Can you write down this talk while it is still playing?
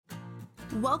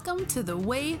Welcome to The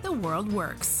Way the World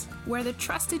Works, where the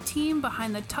trusted team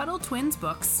behind the Tuttle Twins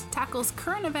books tackles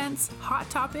current events, hot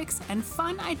topics, and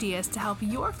fun ideas to help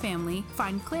your family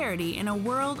find clarity in a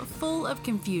world full of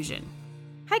confusion.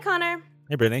 Hi, Connor.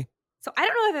 Hey, Brittany. So I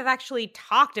don't know if I've actually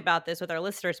talked about this with our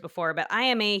listeners before, but I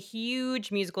am a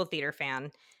huge musical theater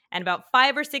fan. And about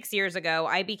 5 or 6 years ago,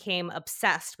 I became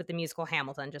obsessed with the musical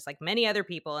Hamilton, just like many other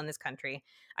people in this country.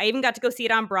 I even got to go see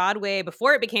it on Broadway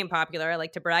before it became popular. I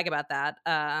like to brag about that.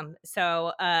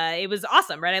 It was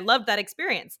awesome, right? I loved that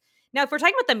experience. Now, if we're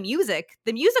talking about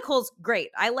the musical's great.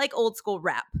 I like old school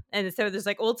rap. And so there's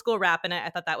like old school rap in it. I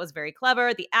thought that was very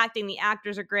clever. The acting, the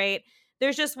actors are great.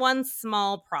 There's just one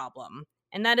small problem.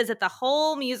 And that is that the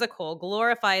whole musical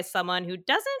glorifies someone who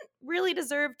doesn't really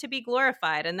deserve to be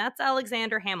glorified. And that's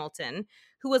Alexander Hamilton,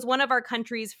 who was one of our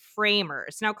country's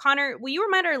framers. Now, Connor, will you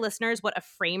remind our listeners what a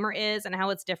framer is and how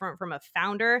it's different from a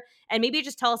founder? And maybe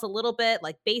just tell us a little bit,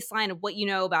 like baseline of what you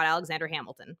know about Alexander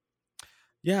Hamilton.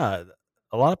 Yeah,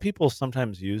 a lot of people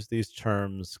sometimes use these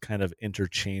terms kind of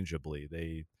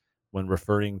interchangeably. When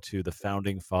referring to the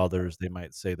founding fathers, they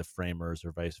might say the framers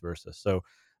or vice versa. So,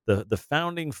 the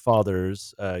founding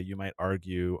fathers, you might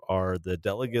argue, are the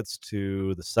delegates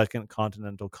to the Second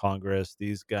Continental Congress.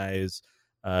 These guys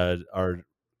are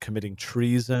committing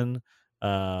treason.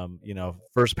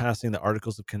 First passing the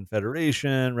Articles of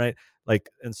Confederation, right?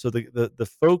 And so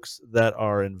the folks that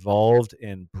are involved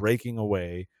in breaking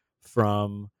away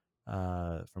from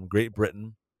Great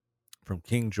Britain, from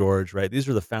King George, right? These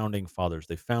are the founding fathers.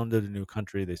 They founded a new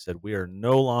country. They said, we are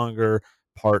no longer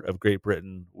part of Great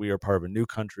Britain. We are part of a new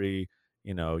country,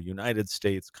 United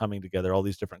States coming together, all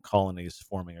these different colonies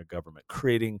forming a government,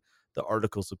 creating the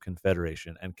Articles of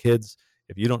Confederation. And kids,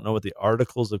 if you don't know what the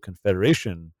Articles of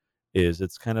Confederation is,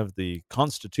 it's kind of the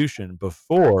Constitution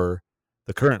before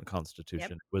the current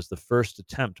Constitution. Yep. It was the first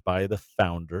attempt by the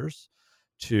founders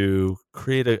to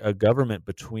create a government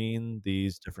between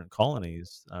these different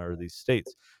colonies or these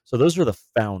states. So those are the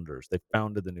founders. They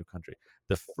founded the new country.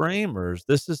 The framers,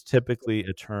 this is typically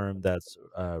a term that's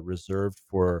reserved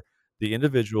for the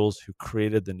individuals who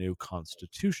created the new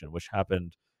constitution, which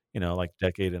happened, like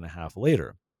decade and a half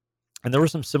later. And there were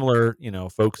some similar,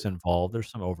 folks involved. There's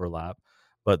some overlap.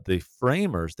 But the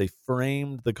framers, they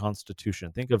framed the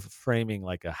Constitution. Think of framing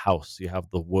like a house. You have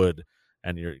the wood,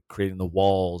 and you're creating the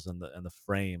walls and the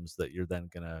frames that you're then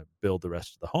going to build the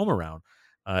rest of the home around.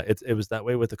 It was that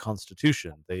way with the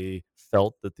Constitution. They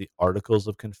felt that the Articles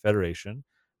of Confederation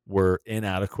were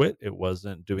inadequate. It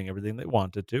wasn't doing everything they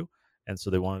wanted to, and so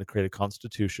they wanted to create a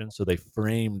constitution. So they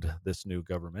framed this new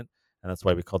government, and that's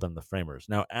why we call them the framers.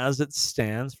 Now, as it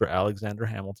stands for Alexander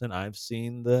Hamilton, I've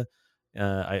seen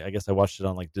I guess I watched it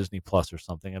on like Disney Plus or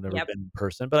something. I've never Yep. been in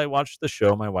person, but I watched the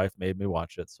show. My wife made me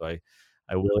watch it, so I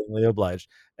willingly obliged.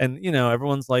 And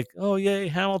everyone's like, "Oh, yay,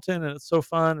 Hamilton!" and it's so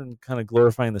fun and kind of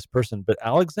glorifying this person. But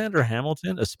Alexander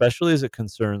Hamilton, especially as it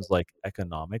concerns like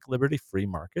economic liberty, free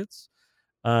markets,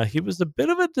 he was a bit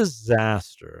of a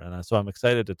disaster, and so I'm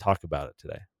excited to talk about it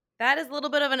today. That is a little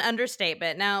bit of an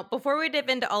understatement. Now, before we dip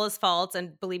into all his faults,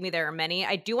 and believe me, there are many,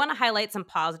 I do want to highlight some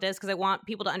positives because I want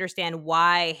people to understand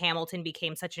why Hamilton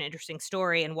became such an interesting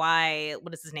story and why,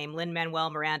 what is his name?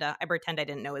 Lin-Manuel Miranda. I pretend I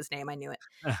didn't know his name. I knew it.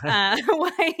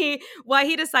 Why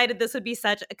he decided this would be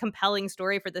such a compelling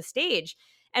story for the stage.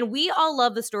 And we all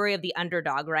love the story of the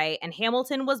underdog, right? And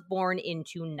Hamilton was born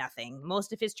into nothing.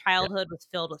 Most of his Yeah. childhood was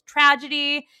filled with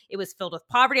tragedy. It was filled with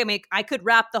poverty. I mean, I could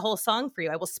rap the whole song for you.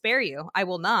 I will spare you. I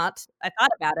will not. I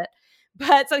thought about it.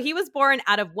 But so he was born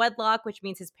out of wedlock, which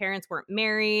means his parents weren't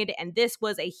married. And this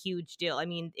was a huge deal. I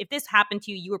mean, if this happened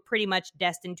to you, you were pretty much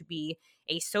destined to be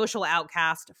a social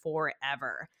outcast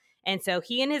forever. And so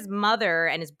he and his mother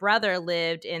and his brother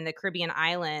lived in the Caribbean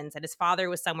islands, and his father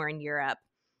was somewhere in Europe.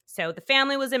 So the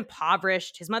family was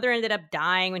impoverished. His mother ended up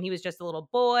dying when he was just a little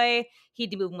boy. He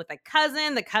had to move in with a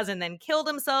cousin. The cousin then killed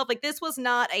himself. Like, this was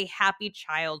not a happy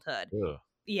childhood. Ugh.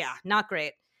 Yeah, not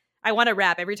great. I want to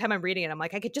rap every time I'm reading it. I'm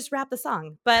like, I could just rap the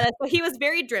song. But so he was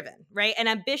very driven, right? And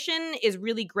ambition is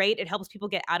really great. It helps people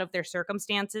get out of their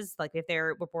circumstances, like if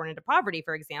were born into poverty,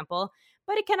 for example.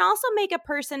 But it can also make a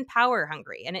person power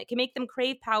hungry, and it can make them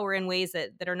crave power in ways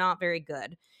that are not very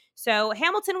good. So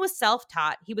Hamilton was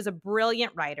self-taught. He was a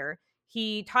brilliant writer.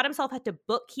 He taught himself how to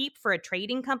bookkeep for a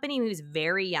trading company when he was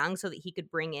very young so that he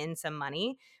could bring in some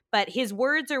money. But his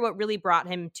words are what really brought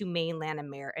him to mainland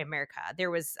America. There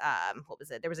was, what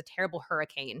was it? There was a terrible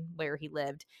hurricane where he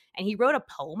lived, and he wrote a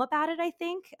poem about it, I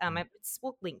think.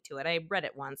 We'll link to it. I read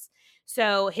it once.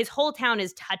 So his whole town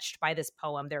is touched by this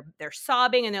poem. They're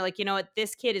sobbing, and they're like, you know what?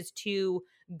 This kid is too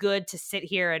good to sit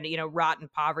here and, rot in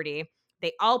poverty.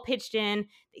 They all pitched in.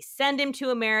 They send him to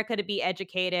America to be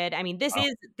educated. I mean, this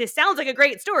sounds like a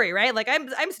great story, right? Like I'm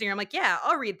sitting here, I'm like, yeah,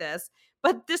 I'll read this.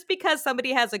 But just because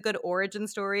somebody has a good origin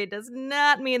story does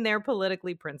not mean they're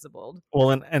politically principled.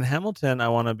 Well, and Hamilton, I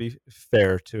want to be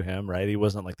fair to him, right? He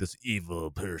wasn't like this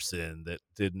evil person that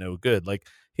did no good. Like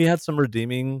he had some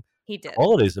redeeming He did.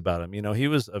 qualities about him. You know, he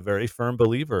was a very firm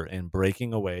believer in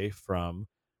breaking away from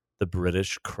the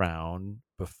British crown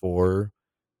before,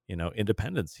 you know,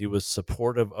 independence. He was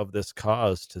supportive of this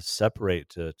cause to separate,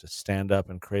 to stand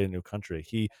up and create a new country.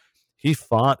 He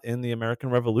fought in the American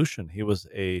Revolution. He was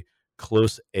a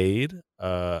close aide,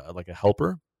 like a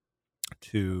helper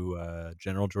to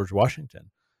General George Washington.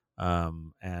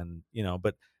 And you know,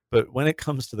 but when it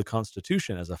comes to the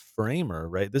Constitution as a framer,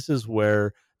 right, this is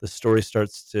where the story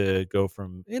starts to go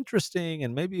from interesting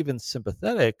and maybe even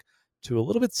sympathetic to a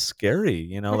little bit scary.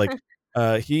 You know, like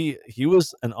he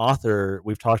was an author.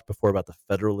 We've talked before about the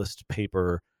Federalist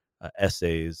Paper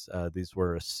essays. These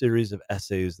were a series of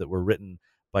essays that were written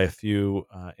by a few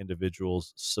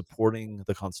individuals supporting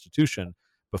the Constitution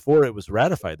before it was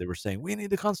ratified. They were saying, we need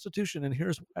the Constitution, and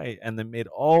here's why. And they made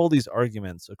all these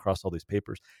arguments across all these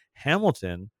papers.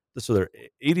 Hamilton, so there are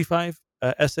 85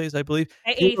 essays, I believe.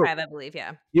 85, I believe,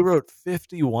 yeah. He wrote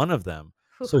 51 of them.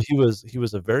 Whew. So he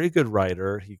was a very good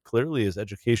writer. He clearly, his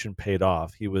education paid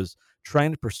off. He was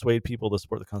trying to persuade people to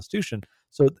support the Constitution.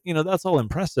 So, you know, that's all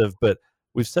impressive. But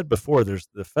we've said before, there's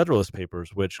the Federalist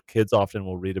Papers, which kids often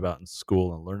will read about in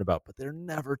school and learn about, but they're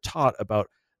never taught about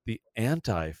the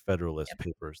anti-Federalist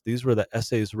Papers. These were the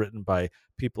essays written by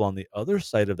people on the other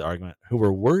side of the argument who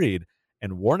were worried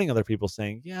and warning other people,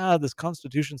 saying, yeah, this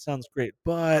Constitution sounds great,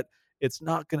 but it's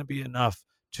not going to be enough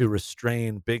to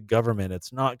restrain big government.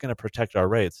 It's not going to protect our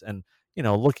rights. And, you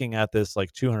know, looking at this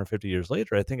like 250 years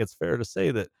later, I think it's fair to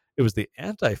say that it was the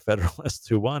anti-Federalists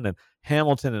who won, and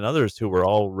Hamilton and others who were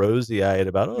all rosy-eyed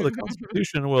about, oh, the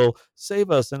Constitution will save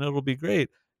us and it'll be great.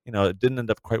 You know, it didn't end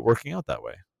up quite working out that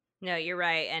way. No, you're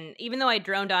right. And even though I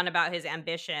droned on about his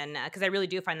ambition, because I really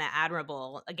do find that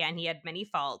admirable, again, he had many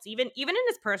faults. Even in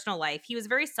his personal life, he was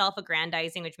very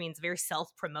self-aggrandizing, which means very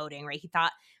self-promoting, right? He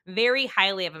thought very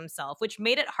highly of himself, which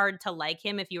made it hard to like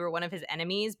him if you were one of his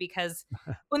enemies, because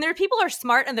when people are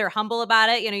smart and they're humble about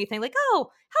it, you know, you think like, oh,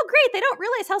 how great, they don't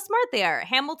realize how smart they are.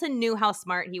 Hamilton knew how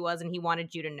smart he was, and he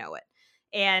wanted you to know it.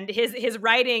 And his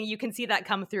writing, you can see that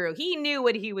come through. He knew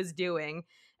what he was doing.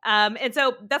 And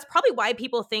so that's probably why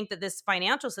people think that this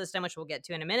financial system, which we'll get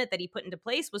to in a minute, that he put into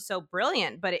place was so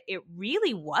brilliant, but it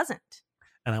really wasn't.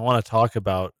 And I want to talk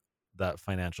about that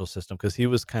financial system because he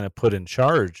was kind of put in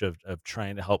charge of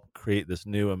trying to help create this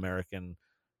new American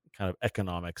kind of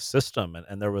economic system.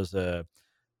 And there was a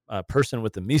person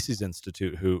with the Mises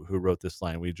Institute who wrote this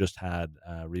line. We just had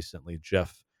recently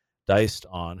Jeff Deist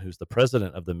on, who's the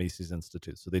president of the Mises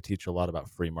Institute. So they teach a lot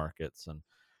about free markets.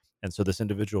 And so this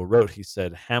individual wrote, he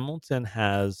said, Hamilton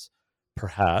has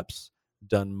perhaps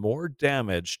done more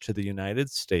damage to the United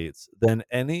States than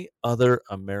any other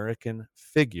American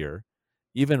figure,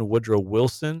 even Woodrow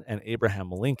Wilson and Abraham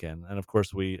Lincoln. And of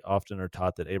course, we often are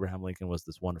taught that Abraham Lincoln was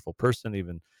this wonderful person,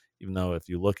 even though if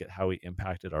you look at how he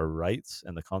impacted our rights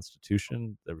and the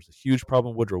Constitution, there was a huge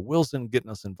problem. Woodrow Wilson getting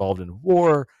us involved in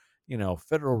war, you know,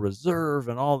 Federal Reserve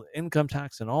and all income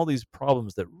tax and all these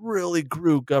problems that really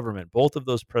grew government. Both of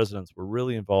those presidents were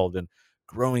really involved in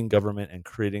growing government and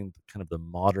creating kind of the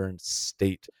modern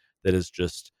state that is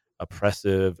just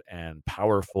oppressive and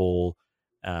powerful.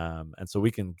 And so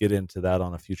we can get into that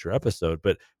on a future episode.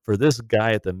 But for this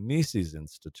guy at the Mises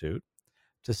Institute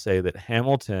to say that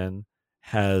Hamilton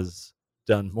has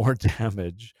done more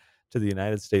damage to the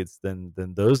United States than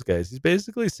those guys, he's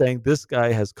basically saying this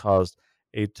guy has caused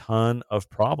a ton of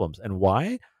problems. And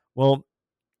why? Well,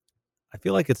 I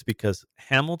feel like it's because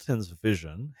Hamilton's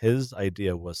vision, his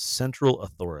idea was central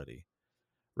authority,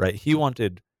 right? He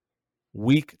wanted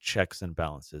weak checks and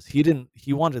balances.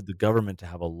 He wanted the government to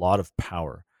have a lot of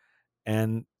power.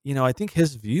 And, you know, I think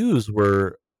his views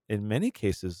were in many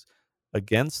cases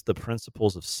against the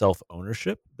principles of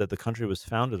self-ownership that the country was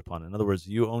founded upon. In other words,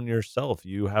 you own yourself,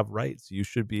 you have rights, you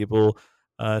should be able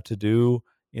to do,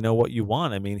 you know, what you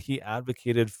want. I mean, he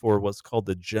advocated for what's called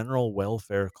the General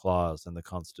Welfare Clause in the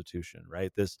Constitution, right?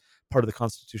 This part of the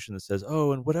Constitution that says,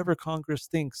 oh, and whatever Congress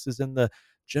thinks is in the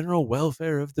general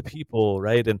welfare of the people,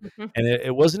 right? And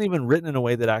it wasn't even written in a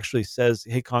way that actually says,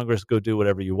 hey, Congress, go do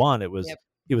whatever you want. It was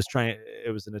it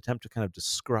was an attempt to kind of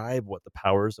describe what the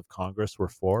powers of Congress were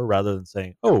for, rather than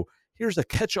saying, oh, here's a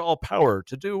catch-all power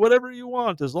to do whatever you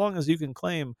want as long as you can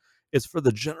claim it's for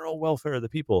the general welfare of the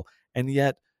people. And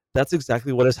yet that's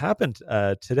exactly what has happened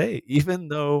today. Even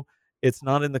though it's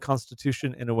not in the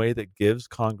Constitution in a way that gives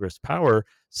Congress power.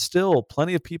 Still,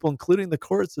 plenty of people, including the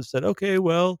courts, have said, okay,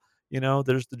 well,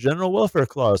 there's the general welfare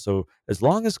clause. So as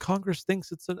long as Congress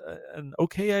thinks it's an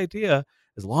okay idea,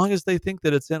 as long as they think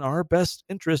that it's in our best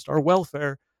interest, our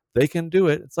welfare, they can do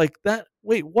it. It's like that.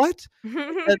 Wait, what?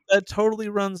 That totally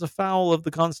runs afoul of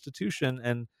the Constitution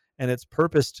and its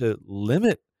purpose to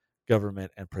limit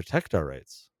government and protect our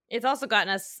rights. It's also gotten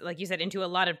us, like you said, into a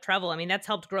lot of trouble. I mean, that's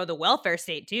helped grow the welfare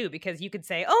state too, because you could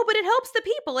say, oh, but it helps the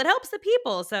people. It helps the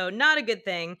people. So, not a good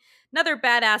thing. Another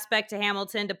bad aspect to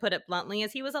Hamilton, to put it bluntly,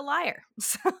 is he was a liar.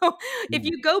 So, if Mm.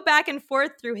 you go back and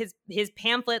forth through his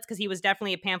pamphlets, because he was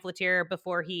definitely a pamphleteer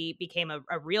before he became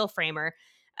a real framer,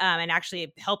 and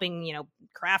actually helping,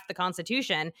 craft the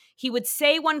Constitution, he would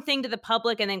say one thing to the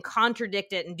public and then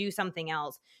contradict it and do something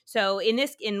else. So in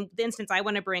the instance I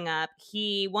want to bring up,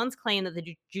 he once claimed that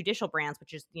the judicial branch,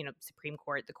 which is, Supreme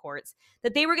Court, the courts,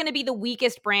 that they were going to be the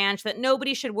weakest branch, that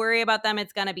nobody should worry about them,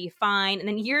 it's going to be fine. And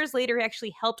then years later, he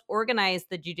actually helped organize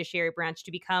the judiciary branch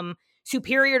to become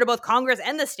superior to both Congress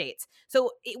and the states.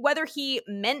 So whether he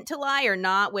meant to lie or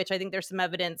not, which I think there's some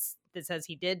evidence that says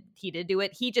he did do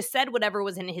it, he just said whatever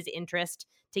was in his interest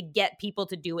to get people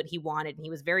to do what he wanted. And he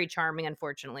was very charming,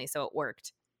 unfortunately, so it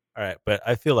worked. All right, but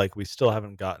I feel like we still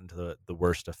haven't gotten to the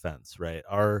worst offense, right?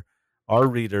 Our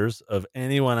readers of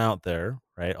anyone out there,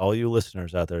 right? All you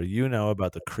listeners out there,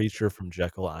 about the creature from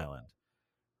Jekyll Island,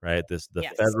 right? The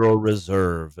Yes. Federal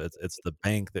Reserve. It's the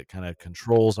bank that kind of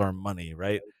controls our money,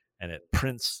 right? And it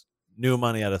prints new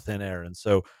money out of thin air. And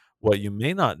so what you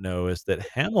may not know is that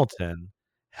Hamilton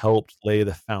helped lay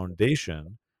the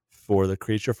foundation for the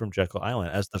creature from Jekyll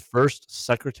Island as the first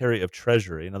Secretary of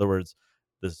Treasury. In other words,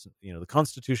 the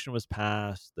Constitution was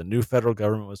passed, the new federal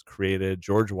government was created,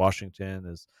 George Washington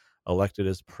is elected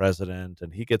as president,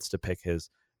 and he gets to pick it's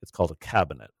called a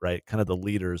cabinet, right? Kind of the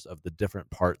leaders of the different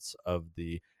parts of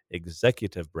the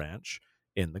executive branch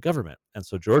in the government. And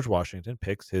so George Washington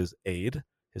picks his aide,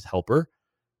 his helper,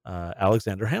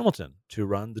 Alexander Hamilton, to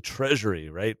run the Treasury,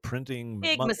 right? Printing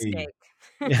Big money. mistake.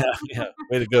 Yeah, yeah.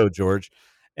 Way to go, George.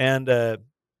 And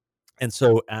and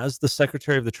so, as the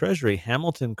Secretary of the Treasury,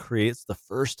 Hamilton creates the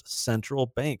first central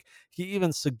bank. He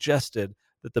even suggested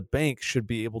that the bank should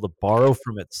be able to borrow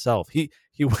from itself. He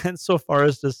went so far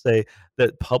as to say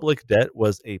that public debt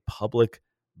was a public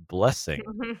blessing,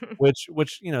 which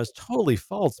is totally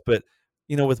false. But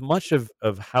with much of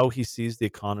how he sees the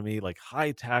economy, like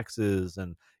high taxes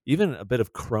and even a bit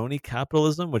of crony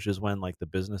capitalism, which is when like the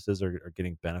businesses are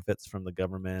getting benefits from the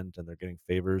government and they're getting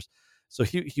favors. So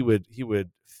he would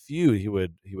feud,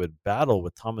 he would battle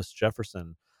with Thomas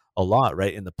Jefferson a lot,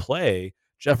 right? In the play,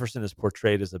 Jefferson is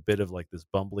portrayed as a bit of like this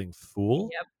bumbling fool,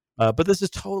 Yep. but this is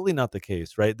totally not the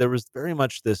case, right? There was very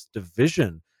much this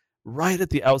division right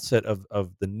at the outset of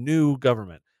the new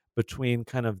government between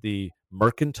kind of the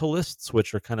mercantilists,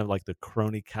 which are kind of like the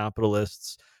crony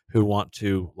capitalists who want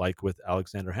to, like with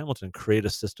Alexander Hamilton, create a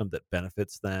system that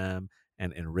benefits them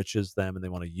and enriches them, and they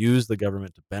want to use the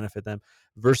government to benefit them,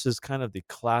 versus kind of the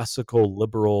classical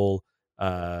liberal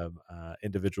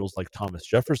individuals like Thomas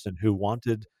Jefferson, who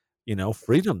wanted,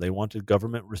 freedom. They wanted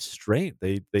government restraint.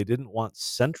 They didn't want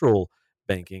central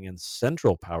banking and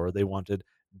central power. They wanted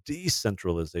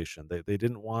decentralization. They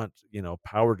didn't want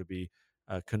power to be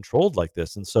controlled like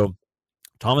this. And so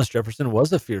Thomas Jefferson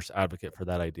was a fierce advocate for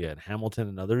that idea, and Hamilton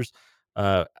and others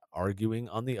arguing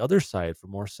on the other side for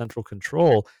more central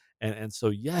control. And so,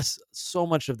 yes, so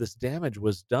much of this damage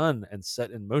was done and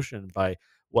set in motion by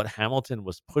what Hamilton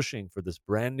was pushing for this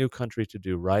brand new country to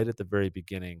do right at the very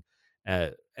beginning.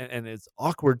 And it's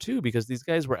awkward too, because these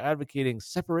guys were advocating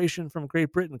separation from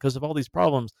Great Britain because of all these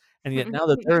problems, and yet now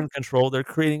that they're in control, they're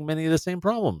creating many of the same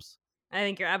problems. I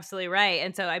think you're absolutely right.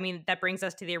 And so, I mean, that brings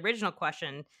us to the original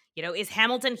question. Is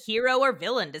Hamilton hero or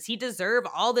villain? Does he deserve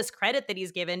all this credit that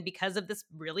he's given because of this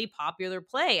really popular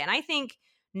play? And I think,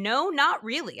 no, not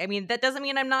really. I mean, that doesn't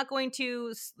mean I'm not going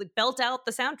to like, belt out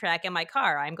the soundtrack in my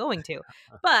car. I'm going to,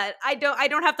 but I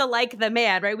don't have to like the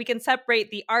man, right? We can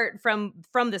separate the art from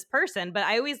this person. But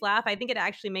I always laugh. I think it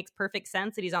actually makes perfect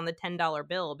sense that he's on the $10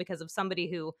 bill because of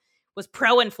somebody who was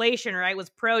pro inflation, right? Was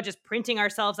pro just printing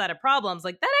ourselves out of problems.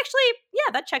 Like that actually,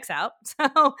 yeah, that checks out.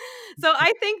 So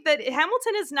I think that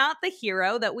Hamilton is not the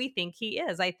hero that we think he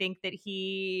is. I think that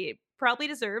he probably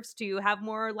deserves to have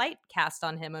more light cast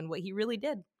on him and what he really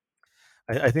did.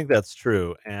 I think that's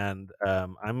true, and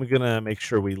I'm gonna make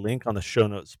sure we link on the show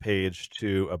notes page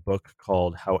to a book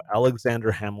called "How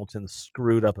Alexander Hamilton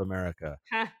Screwed Up America."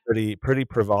 Huh. Pretty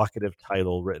provocative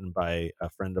title, written by a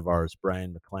friend of ours,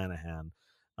 Brian McClanahan.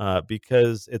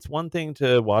 Because it's one thing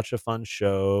to watch a fun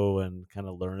show and kind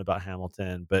of learn about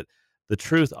Hamilton, but the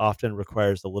truth often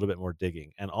requires a little bit more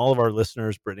digging. And all of our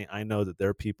listeners, Brittany, I know that there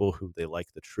are people who they like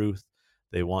the truth.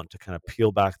 They want to kind of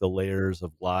peel back the layers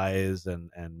of lies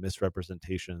and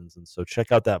misrepresentations. And so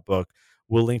check out that book.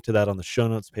 We'll link to that on the show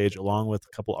notes page, along with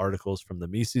a couple articles from the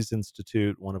Mises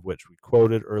Institute, one of which we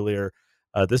quoted earlier.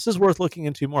 This is worth looking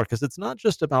into more because it's not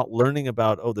just about learning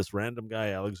about, oh, this random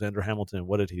guy, Alexander Hamilton,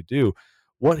 what did he do?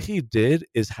 What he did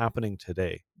is happening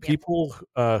today. Yep. People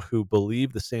who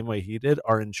believe the same way he did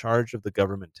are in charge of the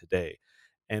government today.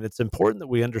 And it's important that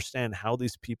we understand how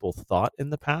these people thought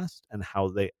in the past and how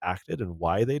they acted and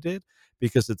why they did,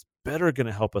 because it's better going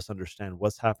to help us understand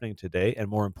what's happening today. And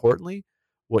more importantly,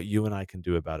 what you and I can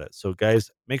do about it. So guys,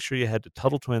 make sure you head to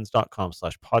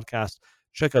TuttleTwins.com/podcast.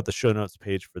 Check out the show notes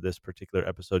page for this particular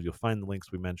episode. You'll find the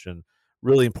links we mentioned.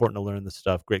 Really important to learn this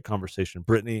stuff. Great conversation,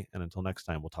 Brittany. And until next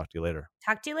time, we'll talk to you later.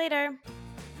 Talk to you later.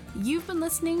 You've been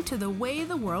listening to The Way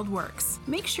the World Works.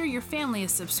 Make sure your family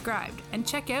is subscribed and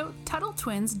check out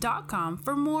TuttleTwins.com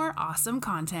for more awesome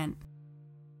content.